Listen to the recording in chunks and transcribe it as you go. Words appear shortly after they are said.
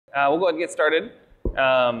We'll go ahead and get started.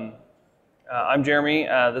 I'm Jeremy.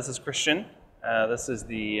 This is Kristian. This is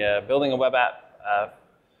the building a web app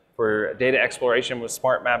for data exploration with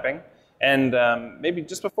smart mapping. And maybe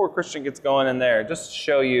just before Kristian gets going in there, just to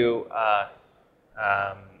show you,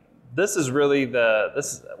 this is really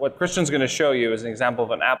what Kristian's going to show you is an example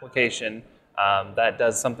of an application that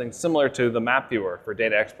does something similar to the map viewer for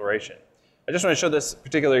data exploration. I just want to show this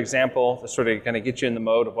particular example to sort of kind of get you in the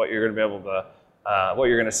mode of what you're going to be able to what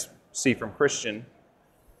you're going to see from Kristian.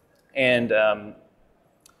 And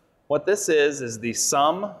what this is the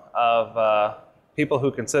sum of people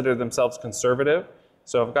who consider themselves conservative.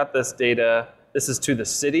 So I've got this data. This is to the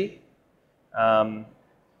city, and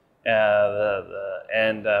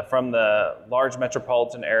from the large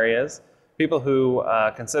metropolitan areas, people who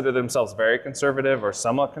consider themselves very conservative or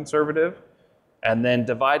somewhat conservative, and then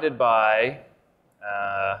divided by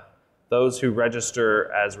those who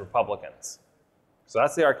register as Republicans. So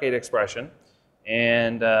that's the arcade expression,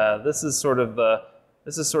 and this is sort of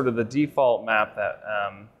the default map that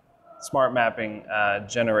smart mapping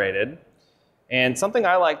generated. And something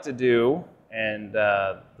I like to do, and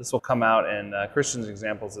this will come out in Kristian's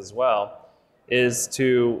examples as well, is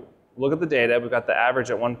to look at the data. We've got the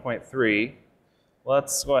average at 1.3.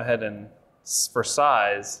 Let's go ahead and, for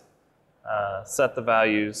size, set the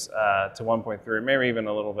values to 1.3, maybe even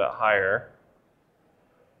a little bit higher.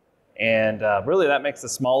 And really, that makes the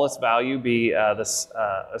smallest value be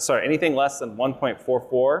anything less than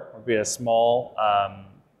 1.44 would be a small,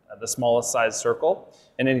 the smallest size circle,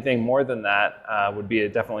 and anything more than that would be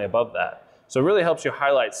definitely above that. So it really helps you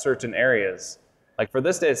highlight certain areas. Like for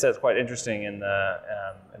this data set, it's quite interesting in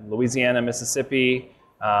Louisiana, Mississippi,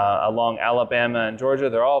 along Alabama and Georgia.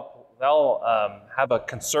 They'll have a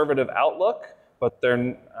conservative outlook, but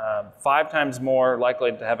they're 5 times more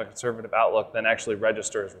likely to have a conservative outlook than actually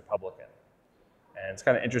register as Republican. And it's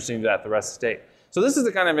kind of interesting to do that at the rest of the state. So this is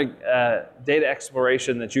the kind of data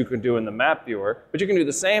exploration that you can do in the map viewer, but you can do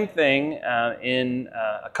the same thing in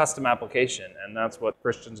a custom application, and that's what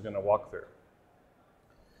Kristian's going to walk through.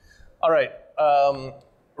 All right.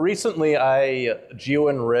 Recently, I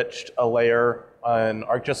geo-enriched a layer on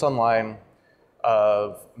ArcGIS Online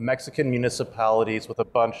of Mexican municipalities with a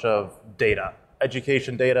bunch of data.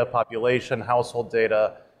 Education data, population, household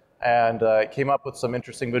data, and came up with some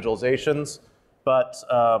interesting visualizations. But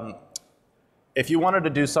if you wanted to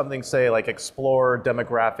do something, say, like explore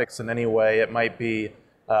demographics in any way, it might be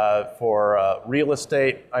for real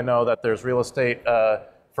estate. I know that there's real estate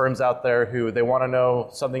firms out there who they want to know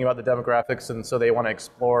something about the demographics, and so they want to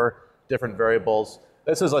explore different variables.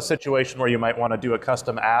 This is a situation where you might want to do a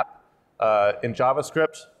custom app in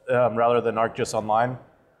JavaScript rather than ArcGIS Online.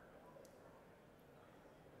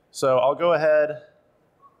 So I'll go ahead,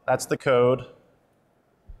 that's the code.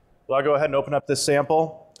 I'll go ahead and open up this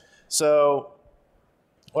sample. So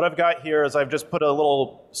what I've got here is I've just put a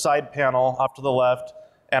little side panel off to the left,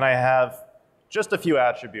 and I have just a few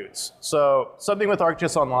attributes. So something with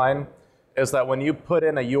ArcGIS Online is that when you put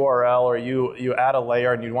in a URL or you add a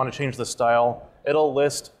layer and you want to change the style, it'll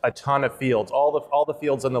list a ton of fields, all the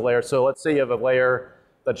fields in the layer. So let's say you have a layer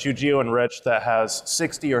that you geo-enrich that has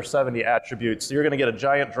 60 or 70 attributes. So you're going to get a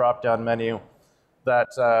giant drop-down menu that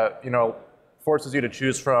forces you to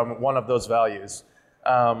choose from one of those values.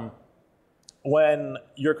 When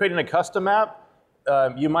you're creating a custom app,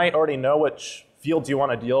 you might already know which fields you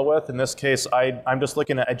want to deal with. In this case, I'm just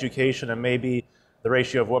looking at education and maybe the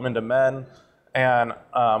ratio of women to men. And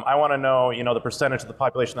I want to know, the percentage of the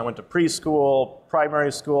population that went to preschool,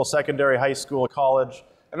 primary school, secondary, high school, college.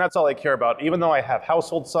 And that's all I care about. Even though I have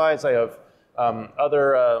household size, I have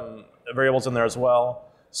other variables in there as well.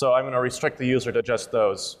 So I'm going to restrict the user to just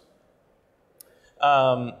those.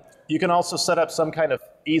 You can also set up some kind of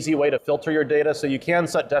easy way to filter your data. So you can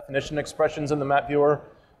set definition expressions in the map viewer,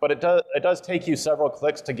 but it does take you several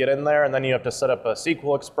clicks to get in there, and then you have to set up a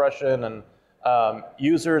SQL expression, and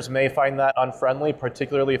users may find that unfriendly,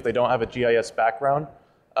 particularly if they don't have a GIS background.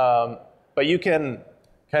 But you can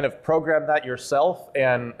kind of program that yourself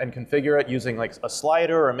and configure it using like a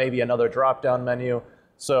slider or maybe another drop-down menu.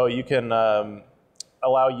 So you can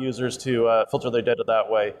allow users to filter their data that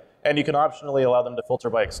way. And you can optionally allow them to filter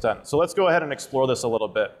by extent. So let's go ahead and explore this a little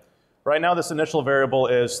bit. Right now, this initial variable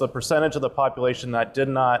is the percentage of the population that did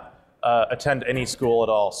not attend any school at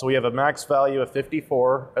all. So we have a max value of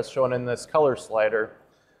 54, as shown in this color slider,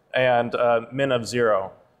 and min of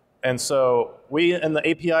 0. And so in the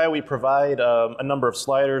API, we provide a number of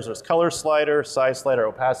sliders. There's color slider, size slider,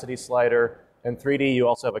 opacity slider. In 3D, you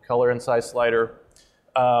also have a color and size slider.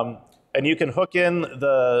 And you can hook in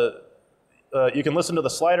you can listen to the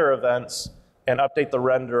slider events and update the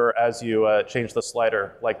render as you change the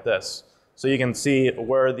slider like this. So you can see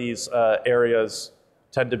where these areas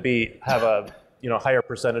tend to have a higher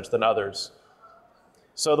percentage than others.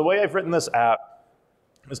 So the way I've written this app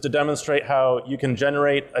is to demonstrate how you can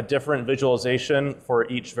generate a different visualization for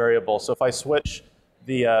each variable. So if I switch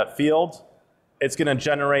the field, it's going to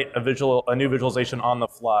generate a new visualization on the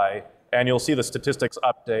fly, and you'll see the statistics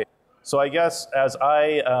update. So I guess as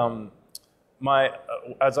I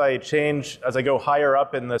go higher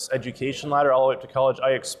up in this education ladder all the way up to college,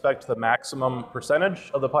 I expect the maximum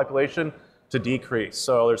percentage of the population to decrease.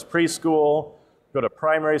 So there's preschool, go to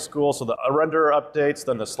primary school, so the renderer updates,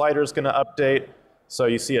 then the slider's going to update. So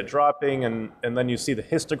you see it dropping, and then you see the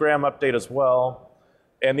histogram update as well.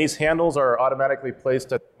 And these handles are automatically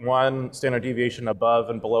placed at 1 standard deviation above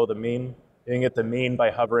and below the mean. You can get the mean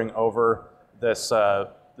by hovering over this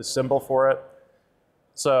the symbol for it.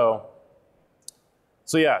 So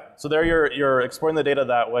yeah, so there you're exporting the data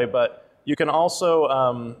that way, but you can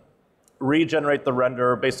also regenerate the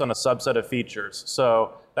render based on a subset of features.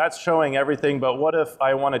 So that's showing everything, but what if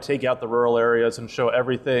I want to take out the rural areas and show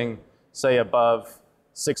everything, say, above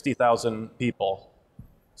 60,000 people?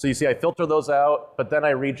 So you see I filter those out, but then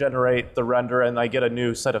I regenerate the render and I get a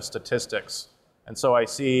new set of statistics. And so I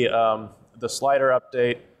see the slider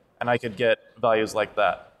update, and I could get values like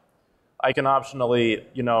that. I can optionally,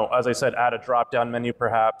 as I said, add a drop-down menu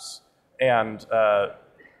perhaps, and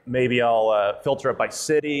maybe I'll filter it by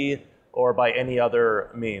city or by any other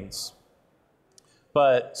means.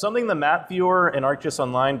 But something the map viewer in ArcGIS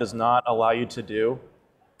Online does not allow you to do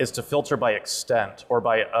is to filter by extent or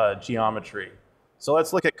by geometry. So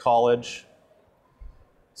let's look at college.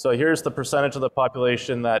 So here's the percentage of the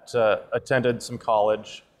population that attended some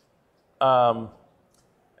college. And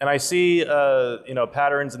I see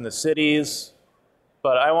patterns in the cities,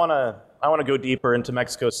 but I want to go deeper into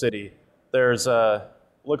Mexico City.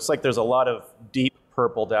 Looks like there's a lot of deep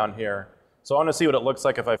purple down here. So I want to see what it looks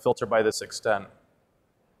like if I filter by this extent.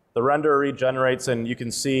 The render regenerates, and you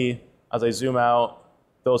can see as I zoom out,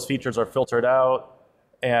 those features are filtered out,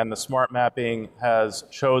 and the smart mapping has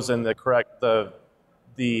chosen the correct as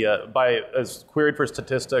queried for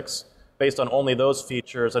statistics based on only those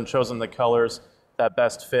features and chosen the colors that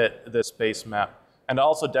best fit this base map. And to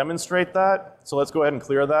also demonstrate that, so let's go ahead and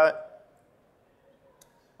clear that.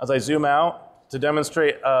 As I zoom out, to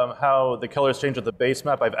demonstrate how the colors change with the base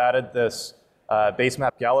map, I've added this base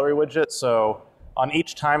map gallery widget. So on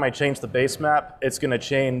each time I change the base map, it's going to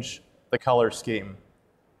change the color scheme.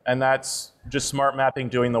 And that's just smart mapping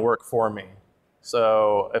doing the work for me.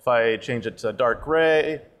 So if I change it to dark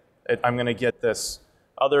gray, I'm going to get this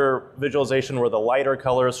other visualization where the lighter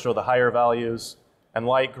colors show the higher values, and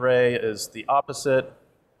light gray is the opposite.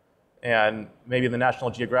 And maybe the National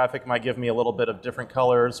Geographic might give me a little bit of different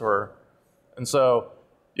colors. And so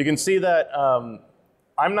you can see that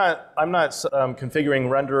I'm not configuring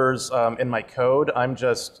renderers in my code. I'm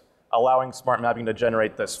just allowing smart mapping to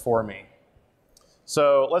generate this for me.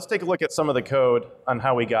 So let's take a look at some of the code on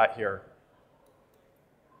how we got here.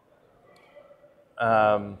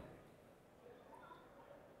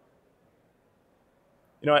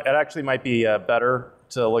 It actually might be better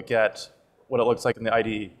to look at what it looks like in the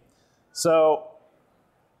IDE. So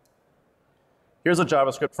here's a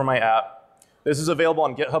JavaScript for my app. This is available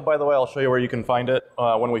on GitHub, by the way. I'll show you where you can find it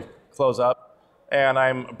when we close up. And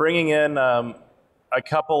I'm bringing in a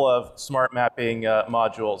couple of smart mapping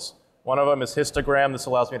modules. One of them is histogram. This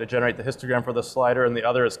allows me to generate the histogram for the slider, and the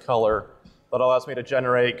other is color. That allows me to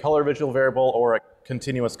generate color visual variable or a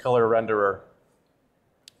continuous color renderer.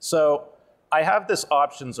 So I have this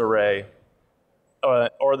options array,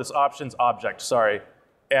 or this options object, sorry.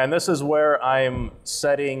 And this is where I'm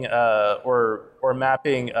setting or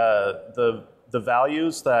mapping the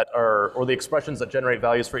values that are, or the expressions that generate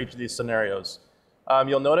values for each of these scenarios.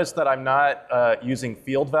 You'll notice that I'm not using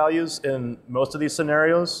field values in most of these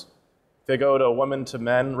scenarios. If I go to women to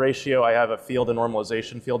men ratio, I have a field and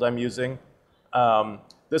normalization field I'm using.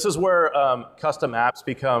 This is where custom apps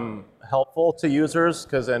become helpful to users,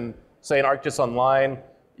 because say in ArcGIS Online,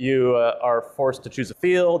 you are forced to choose a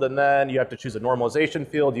field, and then you have to choose a normalization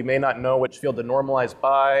field. You may not know which field to normalize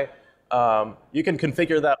by. You can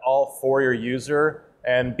configure that all for your user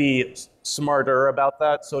and be smarter about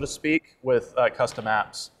that, so to speak, with custom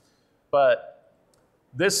apps. But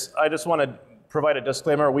this, I just want to provide a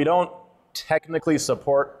disclaimer. We don't technically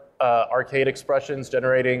support arcade expressions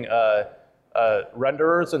generating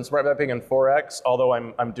renderers and smart mapping in 4X, although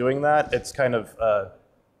I'm doing that. It's kind of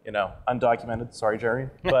undocumented. Sorry, Jerry.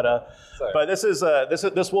 But but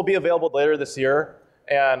this will be available later this year,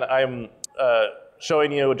 and I'm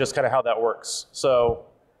showing you just kind of how that works. So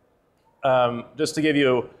Just to give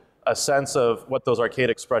you a sense of what those arcade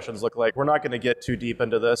expressions look like, we're not going to get too deep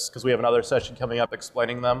into this because we have another session coming up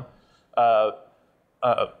explaining them.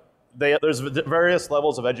 There's various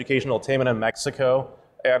levels of educational attainment in Mexico,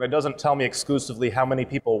 and it doesn't tell me exclusively how many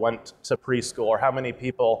people went to preschool or how many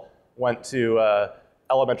people went to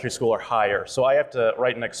elementary school or higher. So I have to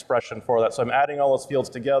write an expression for that. So I'm adding all those fields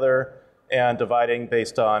together and dividing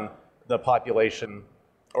based on the population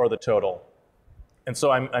or the total. And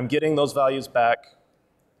so I'm getting those values back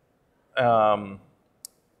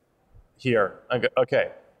here.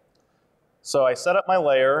 Okay. So I set up my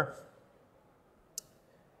layer,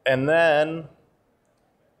 and then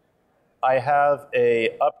I have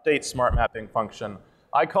a update smart mapping function.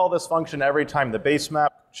 I call this function every time the base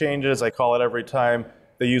map changes. I call it every time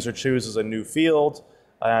the user chooses a new field.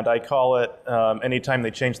 And I call it anytime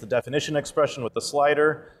they change the definition expression with the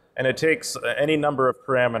slider. And it takes any number of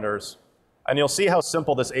parameters. And you'll see how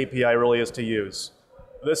simple this API really is to use.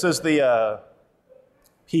 This is the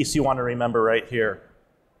piece you want to remember right here.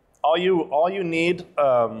 All you need,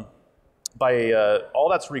 all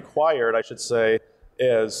that's required, I should say,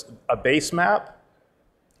 is a base map.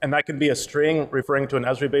 And that can be a string referring to an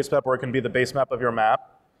Esri base map, or it can be the base map of your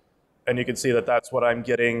map. And you can see that that's what I'm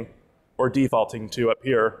getting or defaulting to up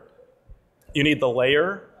here. You need the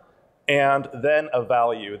layer and then a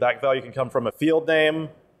value. That value can come from a field name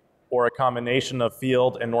or a combination of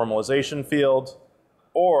field and normalization field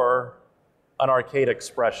or an arcade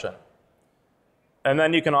expression. And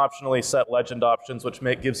then you can optionally set legend options, which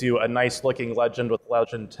gives you a nice looking legend with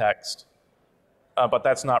legend text. But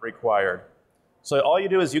that's not required. So all you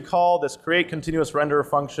do is you call this create continuous render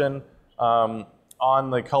function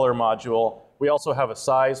on the color module. We also have a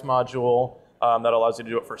size module that allows you to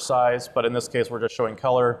do it for size, but in this case we're just showing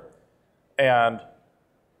color. And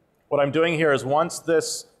what I'm doing here is once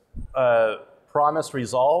this promise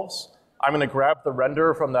resolves, I'm going to grab the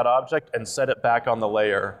render from that object and set it back on the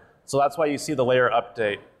layer. So that's why you see the layer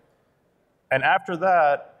update. And after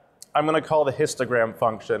that, I'm going to call the histogram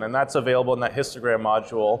function, and that's available in that histogram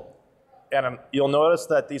module. And you'll notice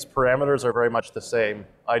that these parameters are very much the same.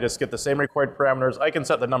 I just get the same required parameters. I can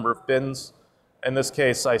set the number of bins. In this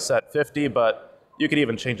case, I set 50, but you could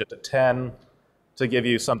even change it to 10 to give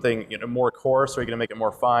you something more coarse, or you're going to make it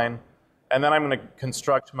more fine. And then I'm going to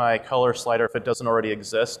construct my color slider if it doesn't already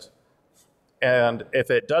exist. And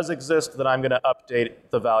if it does exist, then I'm going to update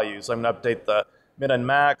the values. I'm going to update the min and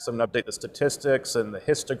max. I'm going to update the statistics and the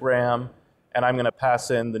histogram. And I'm going to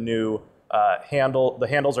pass in the new handle. The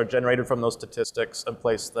handles are generated from those statistics and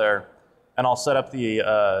placed there. And I'll set up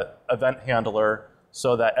the event handler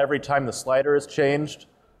so that every time the slider is changed,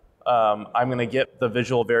 I'm going to get the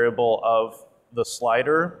visual variable of the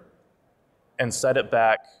slider and set it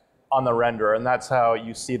back on the render. And that's how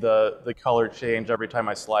you see the color change every time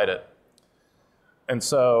I slide it. And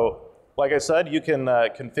so, like I said, you can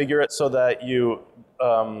configure it so that you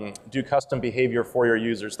do custom behavior for your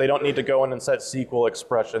users. They don't need to go in and set SQL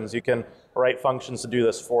expressions. You can write functions to do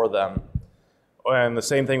this for them. And the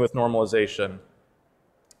same thing with normalization.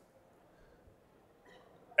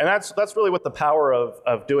 And that's really what the power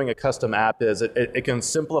of doing a custom app is. It can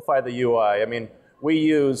simplify the UI. I mean, we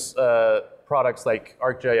use products like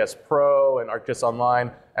ArcGIS Pro and ArcGIS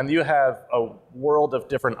Online, and you have a world of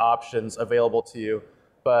different options available to you,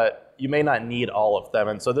 but you may not need all of them.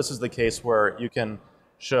 And so this is the case where you can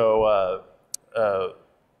show,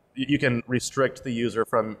 you can restrict the user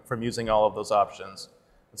from using all of those options.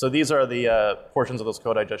 And so these are the portions of this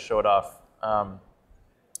code I just showed off.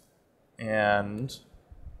 And do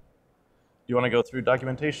you want to go through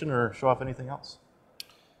documentation or show off anything else?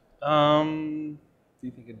 Do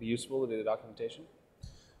you think it'd be useful to do the documentation?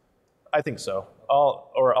 I think so.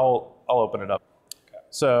 I'll open it up. Okay.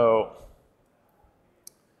 So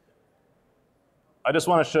I just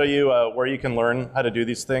want to show you where you can learn how to do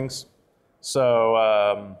these things.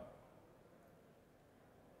 So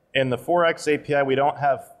in the 4X API, we don't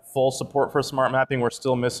have full support for smart mapping. We're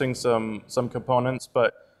still missing some components,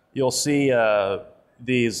 but you'll see the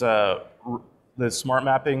smart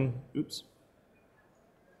mapping. Oops.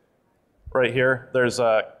 Right here, there's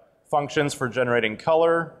functions for generating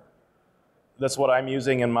color. That's what I'm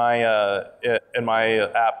using in my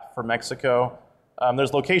app for Mexico.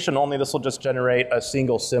 There's location only. This will just generate a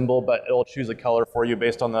single symbol, but it'll choose a color for you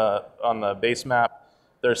based on the base map.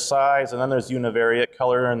 There's size, and then there's univariate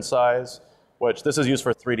color and size, which this is used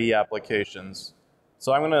for 3D applications.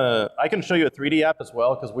 So I can show you a 3D app as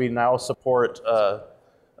well, because we now support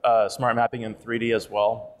smart mapping in 3D as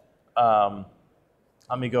well.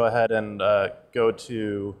 Let me go ahead and go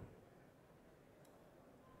to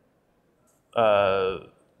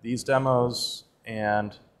these demos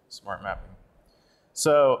and smart mapping.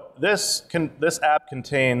 So this app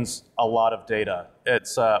contains a lot of data.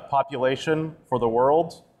 It's population for the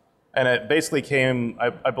world, and it basically came,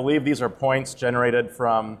 I believe these are points generated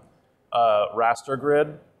from a raster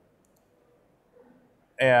grid.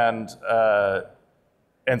 And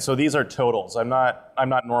so these are totals. I'm not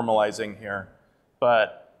normalizing here,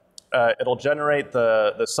 but it'll generate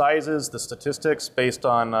the sizes, the statistics based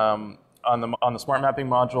on the smart mapping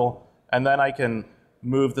module, and then I can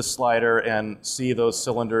move the slider and see those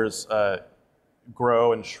cylinders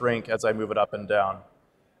grow and shrink as I move it up and down.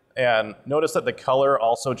 And notice that the color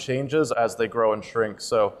also changes as they grow and shrink.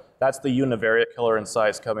 So that's the univariate color and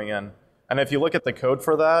size coming in. And if you look at the code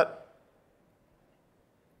for that,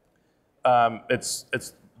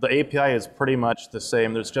 the API is pretty much the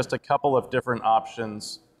same. There's just a couple of different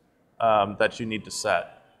options that you need to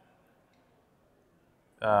set.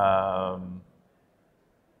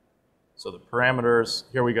 So the parameters,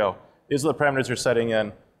 here we go. These are the parameters you're setting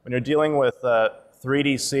in. When you're dealing with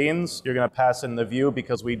 3D scenes, you're going to pass in the view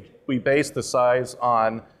because we base the size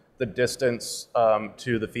on the distance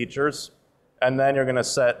to the features. And then you're going to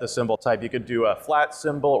set the symbol type. You could do a flat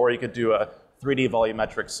symbol, or you could do a 3D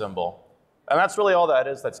volumetric symbol. And that's really all that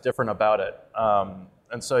is that's different about it.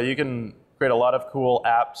 And so you can create a lot of cool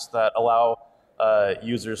apps that allow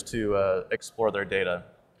users to explore their data.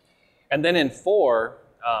 And then in 4,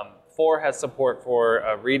 4 has support for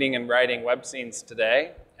reading and writing web scenes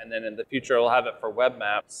today, and then in the future it'll have it for web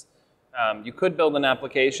maps. You could build an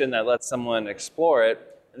application that lets someone explore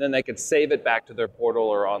it, and then they could save it back to their portal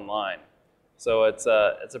or online. So it's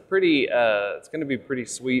a pretty it's going to be pretty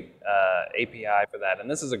sweet API for that, and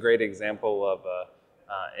this is a great example of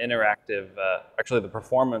interactive, actually the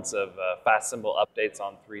performance of fast symbol updates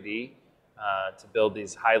on 3D to build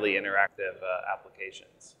these highly interactive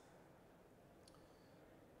applications.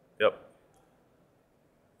 Yep.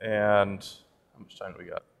 And how much time do we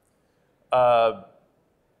got?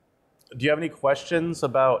 Do you have any questions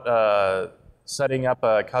about setting up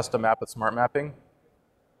a custom app with smart mapping?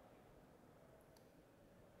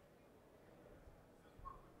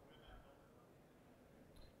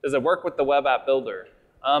 Does it work with the web app builder?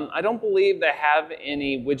 I don't believe they have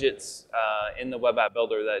any widgets in the web app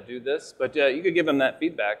builder that do this, but you could give them that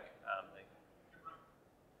feedback.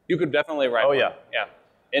 You could definitely write one. Yeah. Yeah.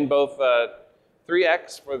 In both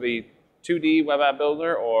 3x for the 2D web app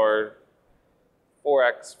builder or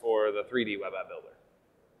 4x for the 3D web app builder.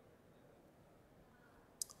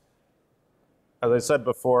 As I said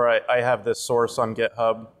before, I have this source on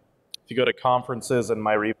GitHub. If you go to conferences in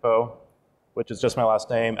my repo, which is just my last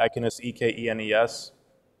name, Ekenes, E-K-E-N-E-S,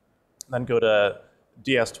 then go to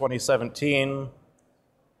DS 2017,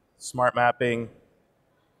 smart mapping,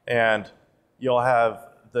 and you'll have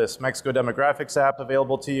this Mexico demographics app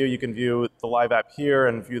available to you. You can view the live app here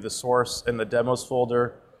and view the source in the demos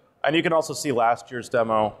folder. And you can also see last year's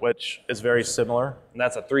demo, which is very similar. And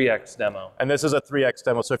that's a 3x demo. And this is a 3x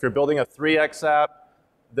demo. So if you're building a 3x app,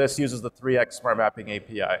 this uses the 3x smart mapping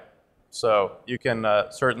API. So you can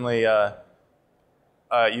certainly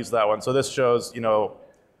use that one. So this shows,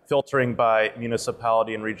 filtering by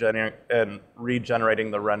municipality and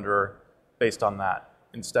regenerating the renderer based on that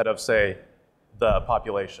instead of, say, the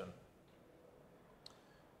population.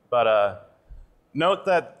 But note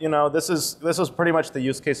that this is pretty much the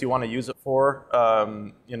use case you want to use it for.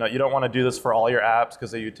 You don't want to do this for all your apps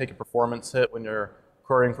because you take a performance hit when you're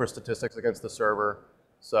querying for statistics against the server.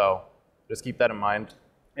 So just keep that in mind.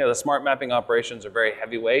 Yeah, the smart mapping operations are very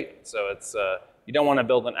heavyweight, so it's you don't want to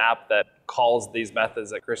build an app that calls these methods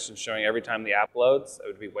that Kristian's showing every time the app loads. It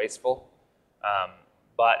would be wasteful.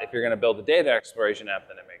 But if you're going to build a data exploration app,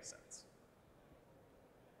 then it makes sense.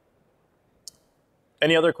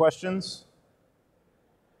 Any other questions?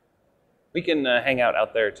 We can hang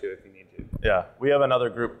out there too if you need to. Yeah, we have another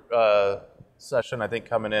group session I think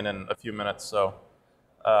coming in a few minutes. So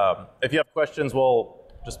if you have questions, we'll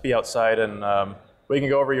just be outside and we can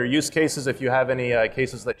go over your use cases if you have any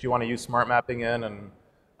cases that you want to use smart mapping in. And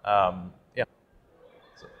yeah.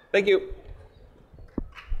 Thank you.